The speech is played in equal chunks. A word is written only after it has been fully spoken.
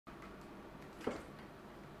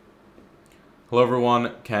Hello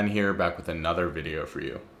everyone, Ken here, back with another video for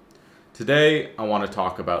you. Today I want to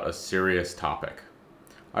talk about a serious topic.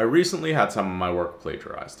 I recently had some of my work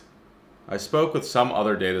plagiarized. I spoke with some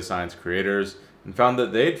other data science creators and found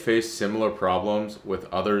that they'd faced similar problems with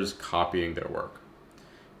others copying their work.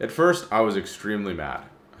 At first I was extremely mad.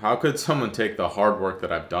 How could someone take the hard work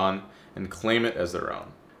that I've done and claim it as their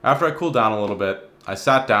own? After I cooled down a little bit, I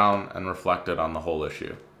sat down and reflected on the whole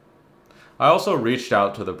issue. I also reached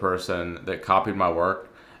out to the person that copied my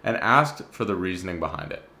work and asked for the reasoning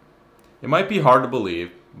behind it. It might be hard to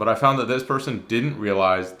believe, but I found that this person didn't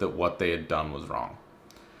realize that what they had done was wrong.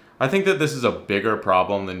 I think that this is a bigger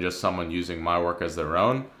problem than just someone using my work as their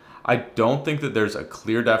own. I don't think that there's a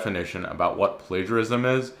clear definition about what plagiarism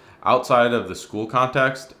is outside of the school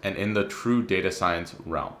context and in the true data science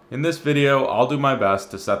realm. In this video, I'll do my best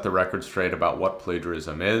to set the record straight about what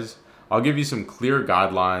plagiarism is. I'll give you some clear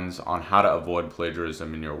guidelines on how to avoid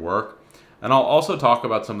plagiarism in your work, and I'll also talk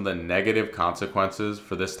about some of the negative consequences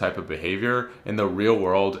for this type of behavior in the real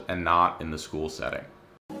world and not in the school setting.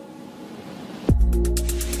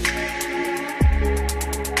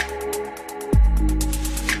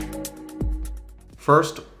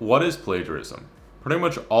 First, what is plagiarism? Pretty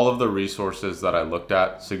much all of the resources that I looked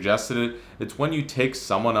at suggested it's when you take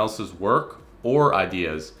someone else's work or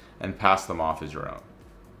ideas and pass them off as your own.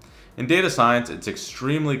 In data science, it's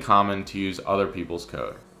extremely common to use other people's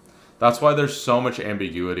code. That's why there's so much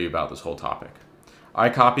ambiguity about this whole topic. I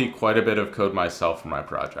copy quite a bit of code myself for my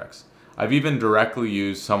projects. I've even directly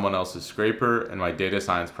used someone else's scraper in my data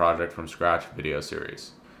science project from scratch video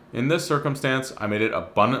series. In this circumstance, I made it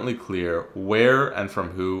abundantly clear where and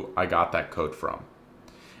from who I got that code from.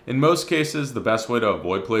 In most cases, the best way to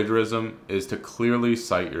avoid plagiarism is to clearly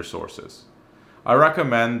cite your sources. I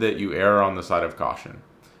recommend that you err on the side of caution.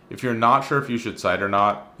 If you're not sure if you should cite or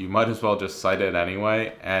not, you might as well just cite it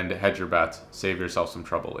anyway and hedge your bets, save yourself some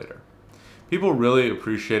trouble later. People really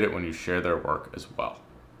appreciate it when you share their work as well.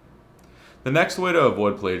 The next way to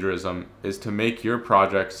avoid plagiarism is to make your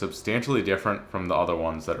project substantially different from the other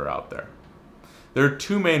ones that are out there. There are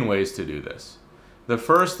two main ways to do this. The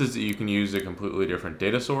first is that you can use a completely different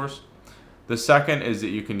data source. The second is that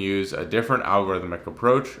you can use a different algorithmic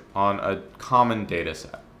approach on a common data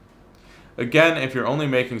set. Again, if you're only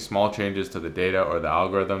making small changes to the data or the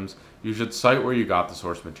algorithms, you should cite where you got the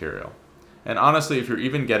source material. And honestly, if you're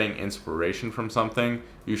even getting inspiration from something,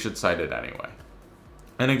 you should cite it anyway.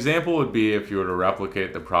 An example would be if you were to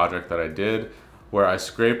replicate the project that I did where I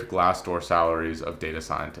scraped Glassdoor salaries of data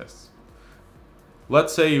scientists.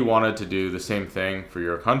 Let's say you wanted to do the same thing for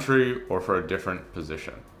your country or for a different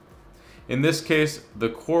position. In this case, the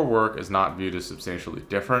core work is not viewed as substantially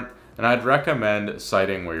different, and I'd recommend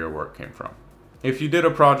citing where your work came from. If you did a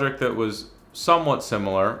project that was somewhat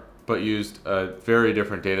similar, but used a very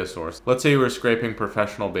different data source, let's say you were scraping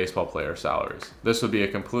professional baseball player salaries. This would be a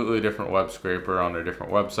completely different web scraper on a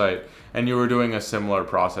different website, and you were doing a similar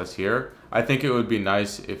process here. I think it would be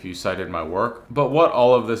nice if you cited my work, but what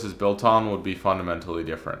all of this is built on would be fundamentally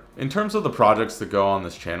different. In terms of the projects that go on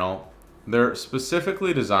this channel, they're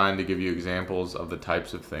specifically designed to give you examples of the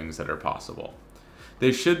types of things that are possible.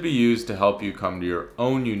 They should be used to help you come to your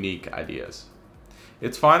own unique ideas.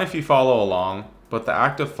 It's fine if you follow along, but the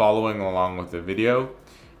act of following along with the video,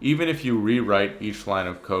 even if you rewrite each line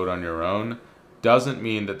of code on your own, doesn't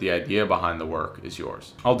mean that the idea behind the work is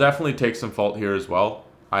yours. I'll definitely take some fault here as well.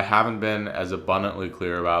 I haven't been as abundantly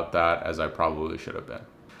clear about that as I probably should have been.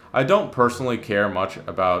 I don't personally care much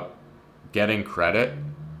about getting credit.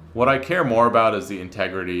 What I care more about is the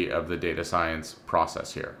integrity of the data science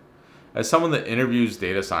process here. As someone that interviews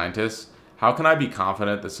data scientists, how can I be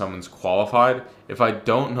confident that someone's qualified if I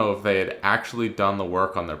don't know if they had actually done the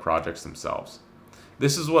work on their projects themselves?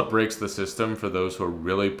 This is what breaks the system for those who are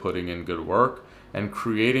really putting in good work and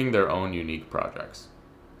creating their own unique projects.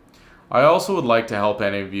 I also would like to help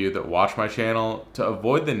any of you that watch my channel to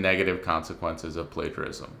avoid the negative consequences of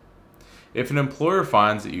plagiarism. If an employer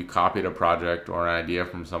finds that you copied a project or an idea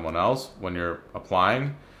from someone else when you're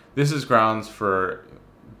applying, this is grounds for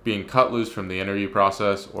being cut loose from the interview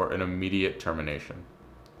process or an immediate termination.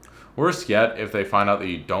 Worse yet, if they find out that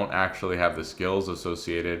you don't actually have the skills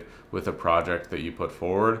associated with a project that you put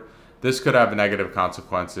forward, this could have negative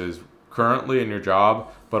consequences currently in your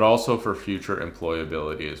job, but also for future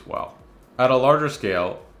employability as well. At a larger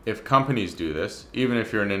scale, if companies do this, even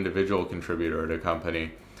if you're an individual contributor at a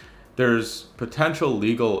company, there's potential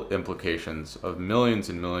legal implications of millions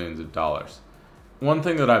and millions of dollars. One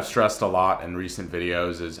thing that I've stressed a lot in recent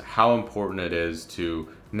videos is how important it is to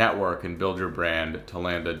network and build your brand to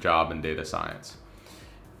land a job in data science.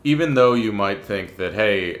 Even though you might think that,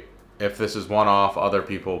 hey, if this is one-off, other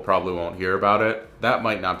people probably won't hear about it. That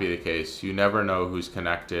might not be the case. You never know who's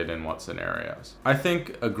connected in what scenarios. I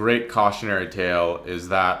think a great cautionary tale is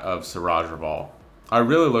that of Siraj Raval. I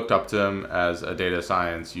really looked up to him as a data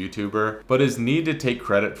science YouTuber, but his need to take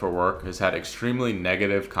credit for work has had extremely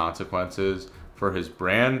negative consequences for his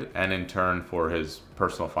brand and in turn for his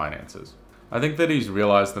personal finances. I think that he's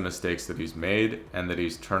realized the mistakes that he's made and that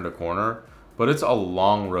he's turned a corner, but it's a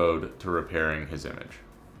long road to repairing his image.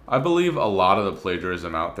 I believe a lot of the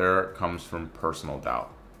plagiarism out there comes from personal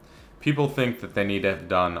doubt. People think that they need to have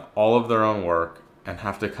done all of their own work and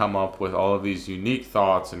have to come up with all of these unique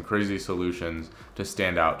thoughts and crazy solutions to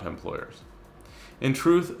stand out to employers. In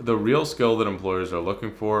truth, the real skill that employers are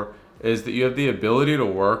looking for is that you have the ability to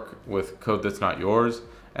work with code that's not yours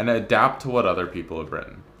and adapt to what other people have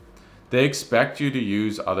written. They expect you to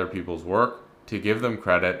use other people's work, to give them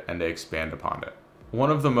credit, and to expand upon it. One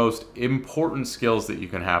of the most important skills that you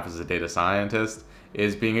can have as a data scientist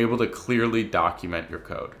is being able to clearly document your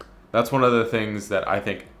code. That's one of the things that I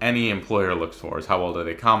think any employer looks for, is how well do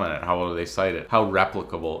they comment it, how well do they cite it, how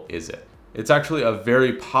replicable is it. It's actually a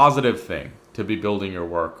very positive thing to be building your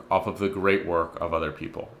work off of the great work of other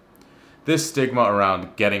people. This stigma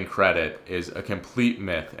around getting credit is a complete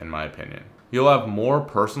myth in my opinion. You'll have more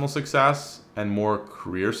personal success and more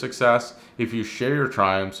career success if you share your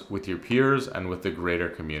triumphs with your peers and with the greater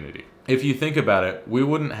community. If you think about it, we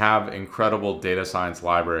wouldn't have incredible data science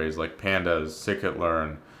libraries like Pandas,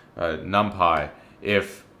 Scikit-learn, NumPy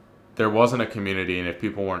if there wasn't a community and if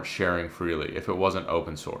people weren't sharing freely, if it wasn't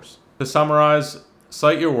open source. To summarize,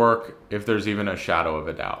 cite your work if there's even a shadow of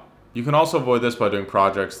a doubt. You can also avoid this by doing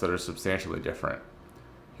projects that are substantially different.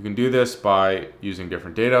 You can do this by using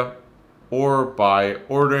different data or by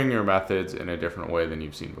ordering your methods in a different way than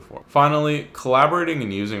you've seen before. Finally, collaborating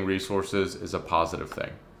and using resources is a positive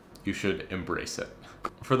thing. You should embrace it.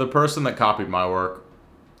 For the person that copied my work,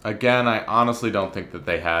 again, I honestly don't think that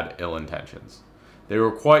they had ill intentions. They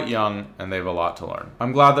were quite young and they have a lot to learn.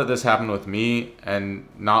 I'm glad that this happened with me and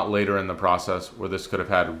not later in the process where this could have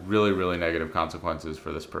had really, really negative consequences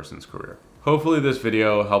for this person's career. Hopefully this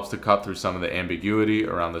video helps to cut through some of the ambiguity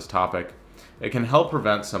around this topic. It can help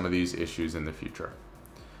prevent some of these issues in the future.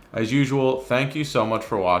 As usual, thank you so much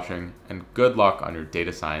for watching and good luck on your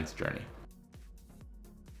data science journey.